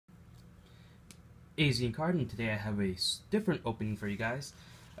AZ Card, and today I have a different opening for you guys.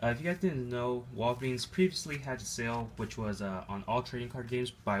 If you guys didn't know, Walgreens previously had a sale which was on all trading card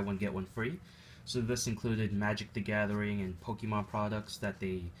games, buy one get one free. So this included Magic the Gathering and Pokemon products that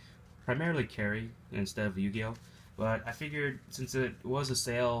they primarily carry instead of Yu-Gi-Oh! But I figured since it was a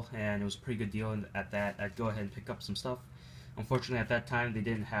sale and it was a pretty good deal at that, I'd go ahead and pick up some stuff. Unfortunately, at that time, they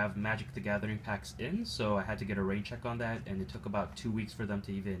didn't have Magic the Gathering packs in, so I had to get a rain check on that, and it took about 2 weeks for them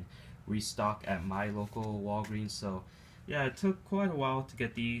to even restock at my local Walgreens. So, yeah, it took quite a while to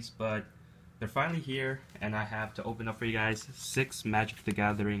get these, but they're finally here, and I have to open up for you guys 6 Magic the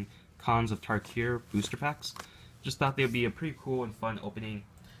Gathering Khans of Tarkir booster packs. Just thought they would be a pretty cool and fun opening.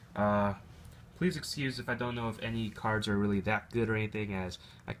 Uh, Please excuse if I don't know if any cards are really that good or anything, as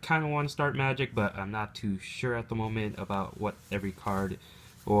I kind of want to start Magic, but I'm not too sure at the moment about what every card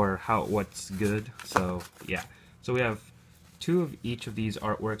or what's good. So yeah, so we have 2 of each of these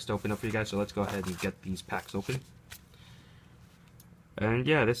artworks to open up for you guys. So let's go ahead and get these packs open. And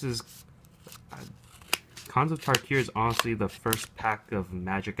yeah, this is Khans of Tarkir is honestly the first pack of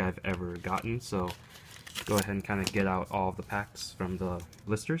Magic I've ever gotten. So go ahead and kind of get out all of the packs from the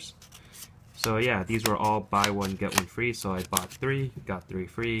blisters. So yeah, these were all buy one get one free, so I bought 3, got 3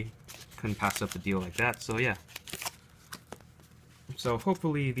 free. Couldn't pass up a deal like that, so yeah. So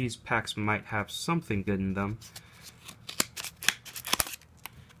hopefully these packs might have something good in them.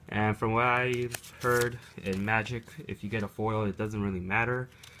 And from what I've heard in Magic, if you get a foil, it doesn't really matter,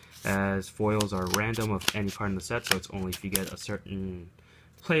 as foils are random of any card in the set, so it's only if you get a certain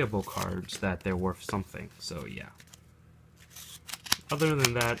playable cards that they're worth something, so yeah. Other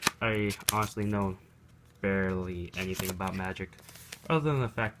than that, I honestly know barely anything about Magic, other than the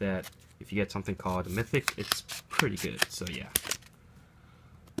fact that if you get something called a Mythic, it's pretty good, so yeah.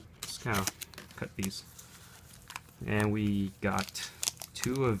 Let's kind of cut these. And we got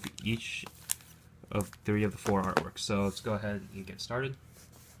 2 of each of 3 of the 4 artworks, so let's go ahead and get started.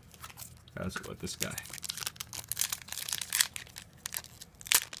 Let's go with this guy.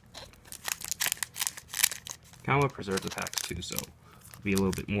 Kind of want to preserve the packs too, so be a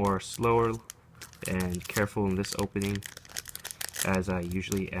little bit more slower and careful in this opening, as I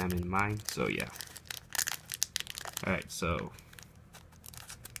usually am in mine, so yeah. Alright, so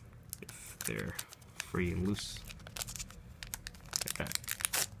if they're free and loose. Okay.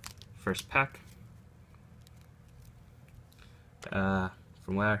 First pack. From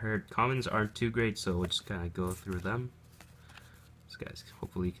what I heard, commons aren't too great, so we'll just kind of go through them. So guys,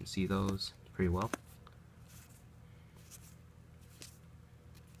 hopefully you can see those pretty well.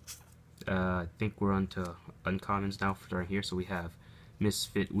 I think we're on to uncommons now for here, so we have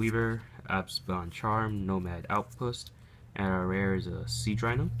Misfit Weaver, Absbon Charm, Nomad Outpost, and our rare is a Siege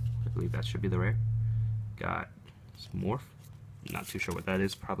Rhino. I believe that should be the rare. Got Morph, not too sure what that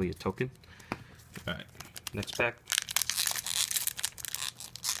is, probably a token. Alright, next pack.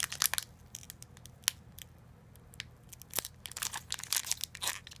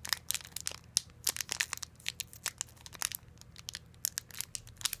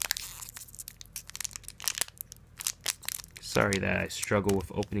 Sorry that I struggle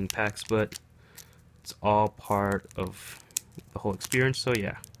with opening packs, but it's all part of the whole experience, so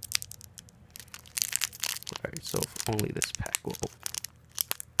yeah. Alright, so if only this pack will open.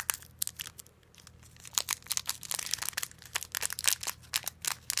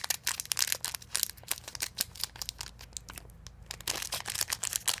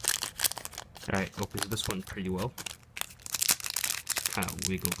 Alright, opens this one pretty well. Kind of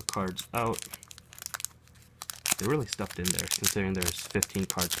wiggle the cards out. They're really stuffed in there, considering there's 15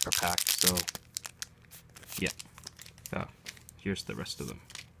 cards per pack, so yeah. Here's the rest of them.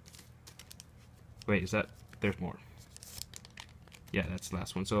 Wait, is that? There's more. Yeah, that's the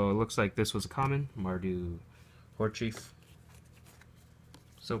last one. So it looks like this was a common, Mardu Horde Chief.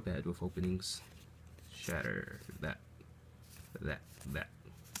 So bad with openings. Shatter, that.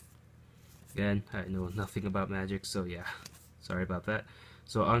 Again, I know nothing about Magic, so yeah. Sorry about that.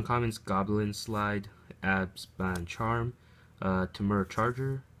 So uncommons, Goblin Slide, Absbon Charm, Temur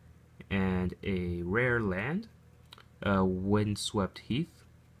Charger, and a rare land, Windswept Heath.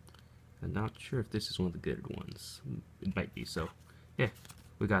 I'm not sure if this is one of the good ones. It might be, so yeah,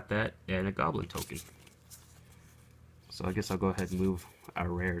 we got that, and a Goblin token. So I guess I'll go ahead and move our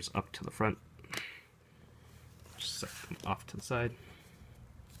rares up to the front. Just set them off to the side.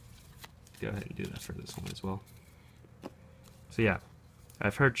 Go ahead and do that for this one as well. So yeah,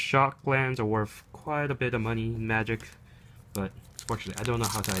 I've heard shock lands are worth quite a bit of money in Magic, but unfortunately I don't know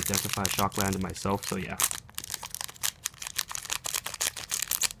how to identify shock land myself, so yeah.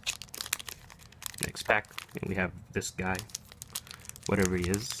 Next pack, and we have this guy. Whatever he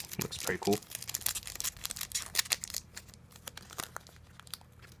is, looks pretty cool.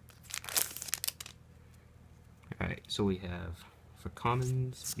 So we have, for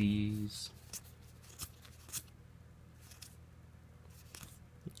commons, these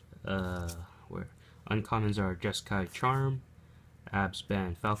where uncommons are Jeskai Charm,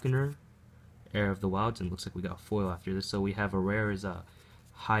 Absban Falconer, Heir of the Wilds, and looks like we got foil after this. So we have a rare is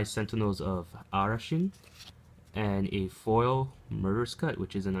High Sentinels of Arashin, and a foil Murderous Cut,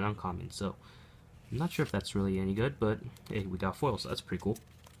 which is an uncommon. So I'm not sure if that's really any good, but hey, we got foil, so that's pretty cool.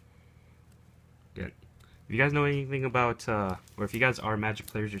 Good. If you guys know anything about, or if you guys are Magic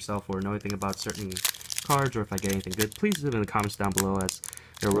players yourself, or know anything about certain cards, or if I get anything good, please leave in the comments down below, as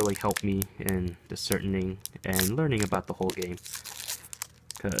it'll really help me in discerning and learning about the whole game.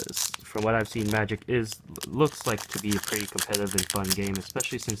 Because from what I've seen, Magic looks like to be a pretty competitive and fun game,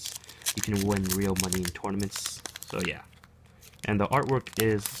 especially since you can win real money in tournaments. So yeah, and the artwork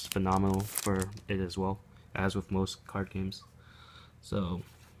is phenomenal for it as well, as with most card games. So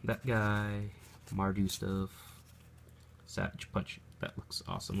that guy, Mardu stuff, Savage Punch, that looks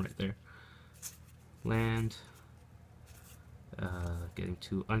awesome right there. Land, getting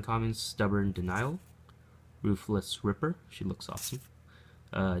to uncommons, Stubborn Denial, Ruthless Ripper, she looks awesome.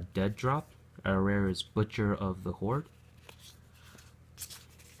 Dead Drop, our rare is Butcher of the Horde.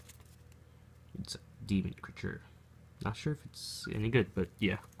 It's a demon creature. Not sure if it's any good, but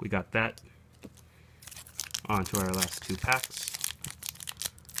yeah, we got that. On to our last two packs.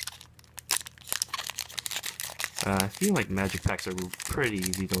 I feel like Magic packs are pretty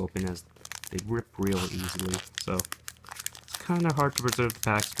easy to open, as they rip real easily, so it's kind of hard to preserve the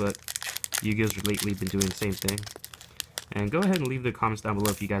packs, but Yu-Gi-Oh's lately been doing the same thing. And go ahead and leave the comments down below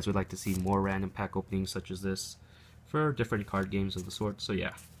if you guys would like to see more random pack openings such as this for different card games of the sort. So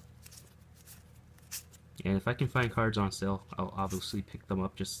yeah. And if I can find cards on sale, I'll obviously pick them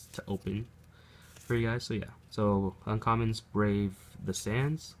up just to open for you guys. So yeah. So uncommons, Brave the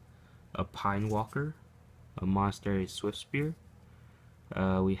Sands, a Pine Walker, a Monastery Swiftspear.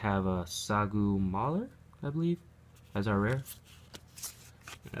 We have a Sagu Mauler, I believe, as our rare.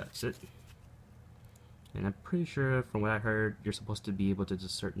 That's it. And I'm pretty sure, from what I heard, you're supposed to be able to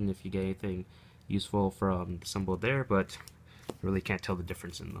discern if you get anything useful from the symbol there, but I really can't tell the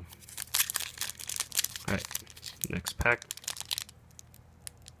difference in them. Alright, next pack.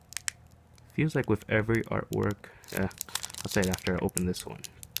 Feels like with every artwork, I'll say it after I open this one.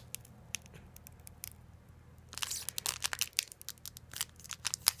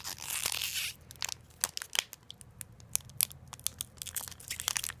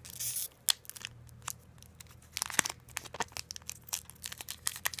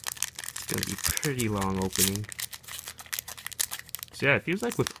 Gonna be pretty long opening. So yeah, it feels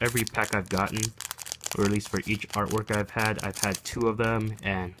like with every pack I've gotten, or at least for each artwork I've had two of them,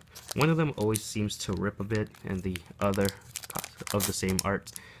 and one of them always seems to rip a bit, and the other of the same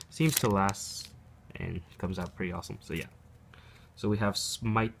art seems to last and comes out pretty awesome. So yeah. So we have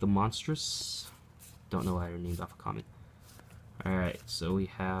Smite the Monstrous. Don't know why I named off a comment. Alright, so we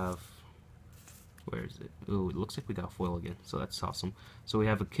have, where is it? Oh, it looks like we got foil again, so that's awesome. So we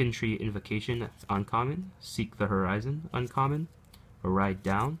have a Kintree Invocation, uncommon. Seek the Horizon, uncommon. A Ride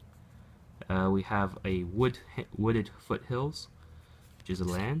Down. We have a Wooded Foothills, which is a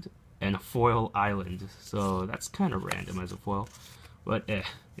land, and a Foil Island. So that's kind of random as a foil, but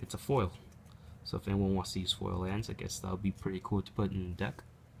it's a foil. So if anyone wants to use foil lands, I guess that would be pretty cool to put in the deck.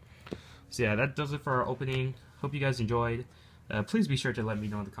 So yeah, that does it for our opening. Hope you guys enjoyed. Please be sure to let me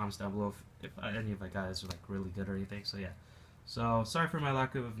know in the comments down below if any of my guys are like really good or anything. So yeah. So sorry for my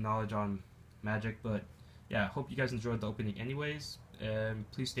lack of knowledge on Magic, but yeah, hope you guys enjoyed the opening anyways.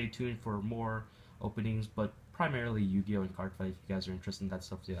 Please stay tuned for more openings, but primarily Yu-Gi-Oh! And Card Fight if you guys are interested in that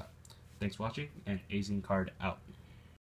stuff. So yeah. Thanks for watching, and Azing Card out.